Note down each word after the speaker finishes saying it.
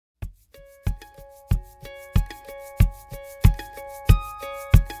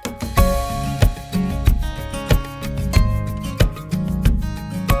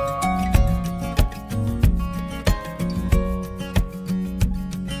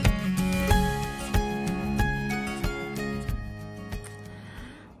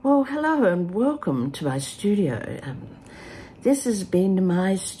Hello and welcome to my studio. This has been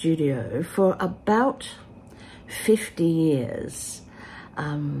my studio for about 50 years.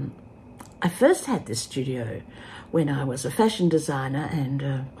 I first had this studio when I was a fashion designer,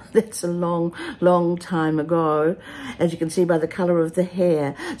 and that's a long time ago, as you can see by the colour of the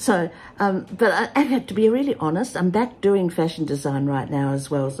hair. So, but I have to be really honest, I'm back doing fashion design right now as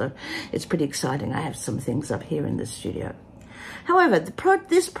well, so it's pretty exciting. I have some things up here in the studio. However,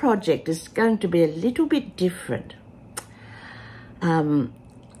 this project is going to be a little bit different.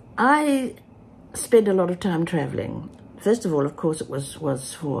 I spend a lot of time travelling. First of all, of course, it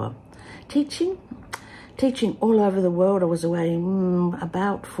was for teaching all over the world. I was away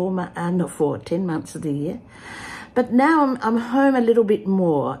about 10 months of the year. But now I'm home a little bit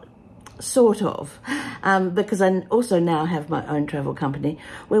more, sort of, because I also now have my own travel company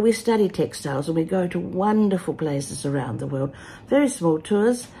where we study textiles and we go to wonderful places around the world, very small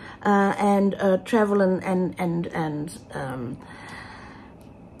tours, and travel and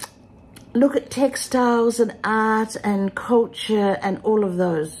look at textiles and art and culture and all of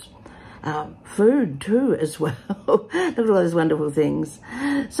those. Food too as well. Look at all those wonderful things.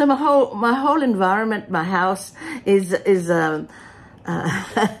 So my whole environment, my house is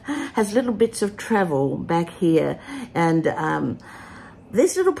has little bits of travel back here, and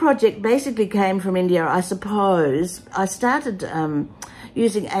this little project basically came from India, I suppose. I started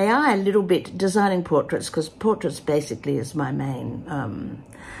using AI a little bit, designing portraits, because portraits basically is my main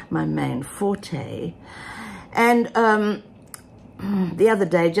forte. And the other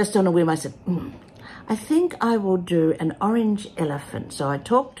day, just on a whim, I said, I think I will do an orange elephant. So I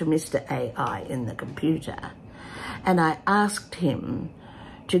talked to Mr. AI in the computer, and I asked him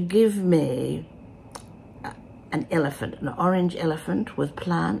to give me an elephant, an orange elephant with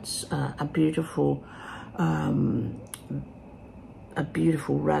plants, a beautiful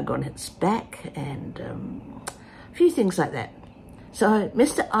rug on its back, and a few things like that. So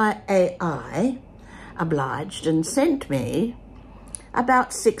Mr. AI obliged and sent me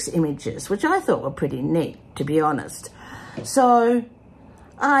about 6 images, which I thought were pretty neat, to be honest. So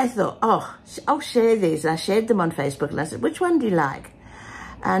I thought, oh, I'll share these. I shared them on Facebook and I said, which one do you like?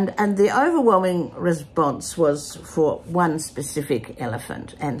 And the overwhelming response was for one specific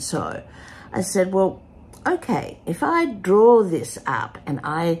elephant. And so I said, well, okay, if I draw this up and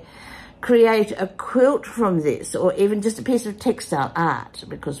I create a quilt from this, or even just a piece of textile art,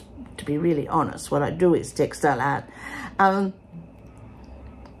 because to be really honest, what I do is textile art,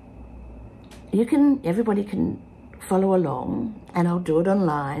 everybody can follow along, and I'll do it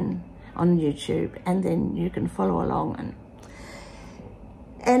online on YouTube, and then you can follow along.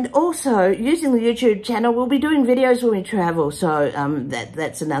 And also, using the YouTube channel, we'll be doing videos when we travel, so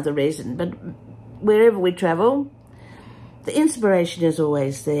that's another reason. But wherever we travel, the inspiration is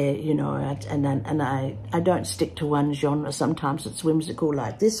always there, you know, and I don't stick to one genre. Sometimes it's whimsical,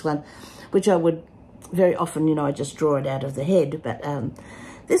 like this one, which I would very often, you know, I just draw it out of the head, but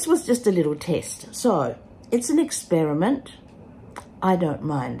this was just a little test. So it's an experiment. I don't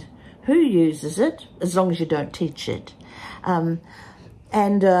mind who uses it, as long as you don't teach it. And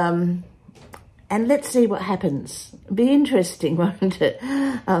let's see what happens. Be interesting, won't it?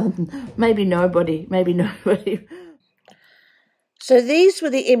 Maybe nobody. So these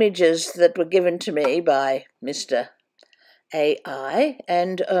were the images that were given to me by Mr. AI,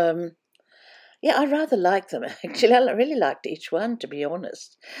 and yeah, I rather like them, actually. I really liked each one, to be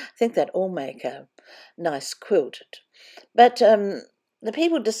honest. I think they'd all make a nice quilt. But the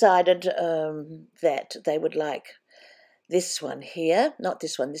people decided that they would like this one here, not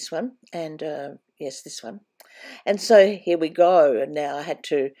this one, this one, and yes, this one. And so here we go, and now I had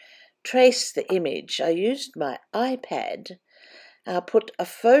to trace the image. I used my iPad, put a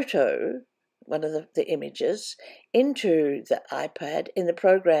photo, one of the images, into the iPad in the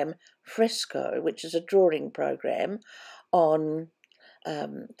program Fresco, which is a drawing program on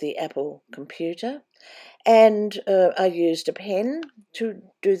the Apple computer. And I used a pen to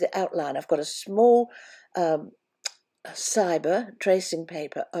do the outline. I've got a small cyber tracing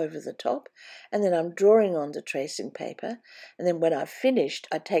paper over the top, and then I'm drawing on the tracing paper, and then when I've finished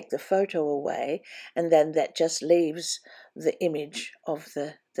I take the photo away, and then that just leaves the image of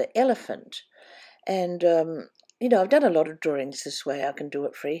the elephant. And you know, I've done a lot of drawings this way. I can do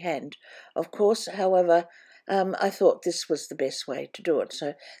it freehand, of course. However, I thought this was the best way to do it.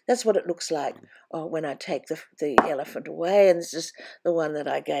 So that's what it looks like when I take the elephant away, and this is the one that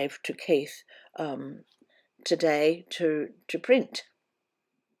I gave to Keith today to print.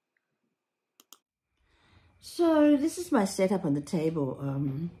 So this is my setup on the table,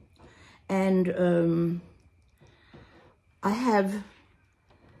 and I have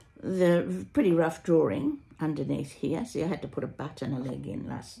the pretty rough drawing underneath here. See, I had to put a butt and a leg in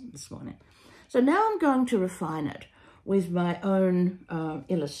this morning. So now I'm going to refine it with my own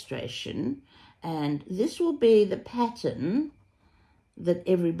illustration, and this will be the pattern that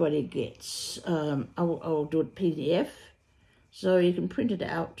everybody gets. I'll do it PDF, so you can print it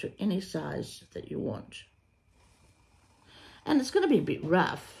out to any size that you want. And it's going to be a bit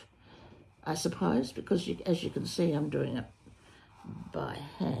rough, I suppose, because as you can see, I'm doing it by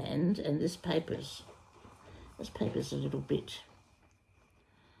hand, and this paper's a little bit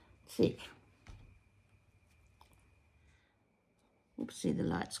thick. Oops, see, the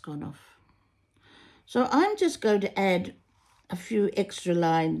light's gone off. So I'm just going to add a few extra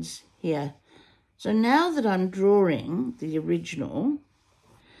lines here. So now that I'm drawing the original,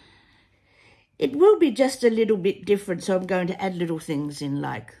 it will be just a little bit different, so I'm going to add little things in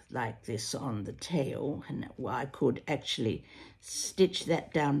like this on the tail, and I could actually stitch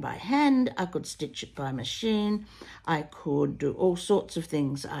that down by hand. I could stitch it by machine. I could do all sorts of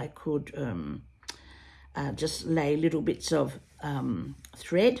things. I could just lay little bits of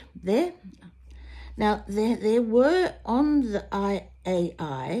thread there. Now, there were on the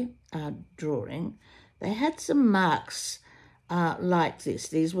AI drawing, they had some marks like this.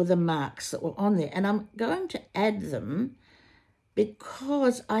 These were the marks that were on there, and I'm going to add them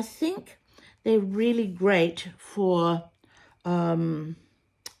because I think they're really great for the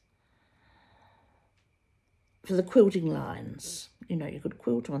quilting lines. You know, you could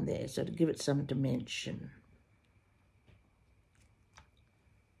quilt on there, so to give it some dimension.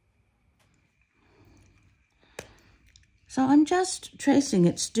 So I'm just tracing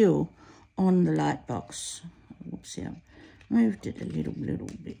it still on the light box. Whoops, yeah. Moved it a little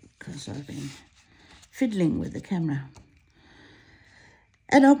bit because I've been fiddling with the camera.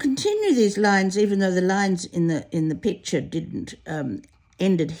 And I'll continue these lines even though the lines in the picture didn't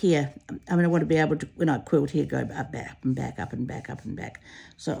ended here. I mean, I want to be able to, when I quilt here, go up and back, up and back, up and back.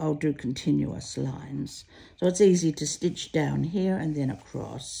 So I'll do continuous lines. So it's easy to stitch down here and then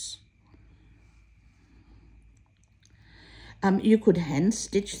across. You could hand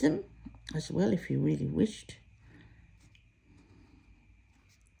stitch them as well if you really wished.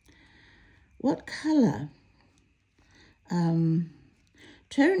 What colour?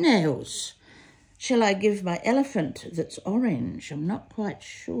 Toenails. Shall I give my elephant that's orange? I'm not quite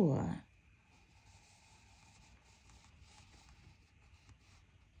sure.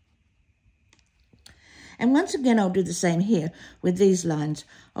 And once again, I'll do the same here with these lines.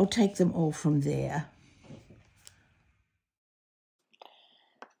 I'll take them all from there.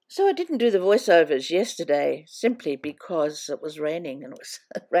 So I didn't do the voiceovers yesterday simply because it was raining and it was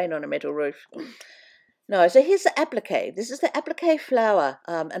rain on a metal roof. No, so here's the applique. This is the applique flower,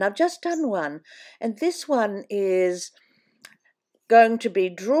 and I've just done one. And this one is going to be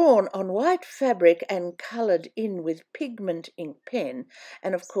drawn on white fabric and coloured in with pigment ink pen.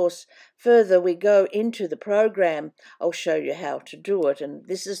 And of course, further we go into the program, I'll show you how to do it. And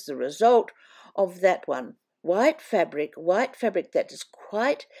this is the result of that one. White fabric that is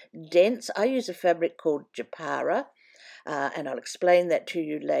quite dense. I use a fabric called Japara, and I'll explain that to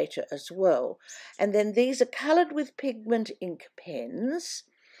you later as well. And then these are coloured with pigment ink pens,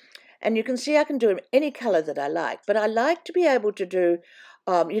 and you can see I can do any colour that I like, but I like to be able to do,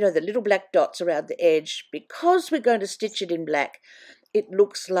 you know, the little black dots around the edge. Because we're going to stitch it in black, it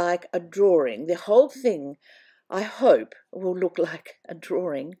looks like a drawing. The whole thing, I hope, will look like a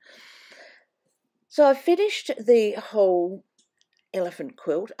drawing. So I've finished the whole elephant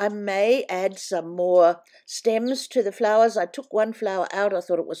quilt. I may add some more stems to the flowers. I took one flower out. I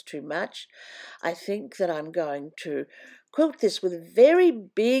thought it was too much. I think that I'm going to quilt this with very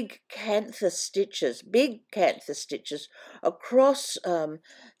big cantha stitches, across the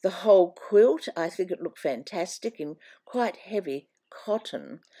whole quilt. I think it looked fantastic in quite heavy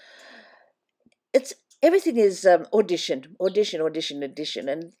cotton. Everything is audition,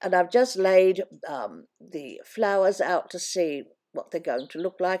 and I've just laid the flowers out to see what they're going to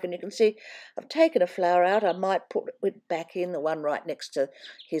look like. And you can see I've taken a flower out. I might put it back in, the one right next to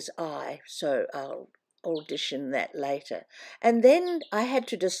his eye, so I'll audition that later. And then I had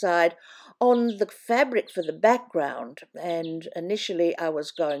to decide on the fabric for the background, and initially I was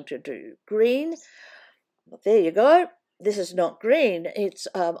going to do green. There you go. This is not green, it's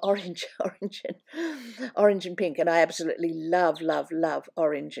orange and pink, and I absolutely love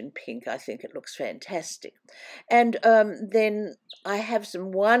orange and pink. I think it looks fantastic. And then I have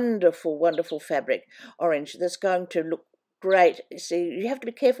some wonderful fabric, orange, that's going to look great. See, you have to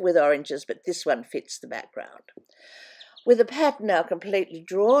be careful with oranges, but this one fits the background. With the pattern now completely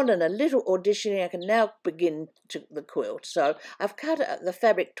drawn and a little auditioning, I can now begin the quilt. So I've cut the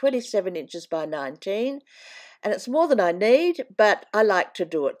fabric 27 inches by 19, and it's more than I need, but I like to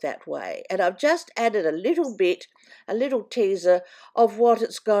do it that way. And I've just added a little bit, a little teaser of what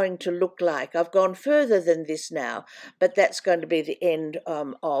it's going to look like. I've gone further than this now, but that's going to be the end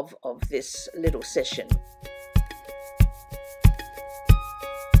of this little session.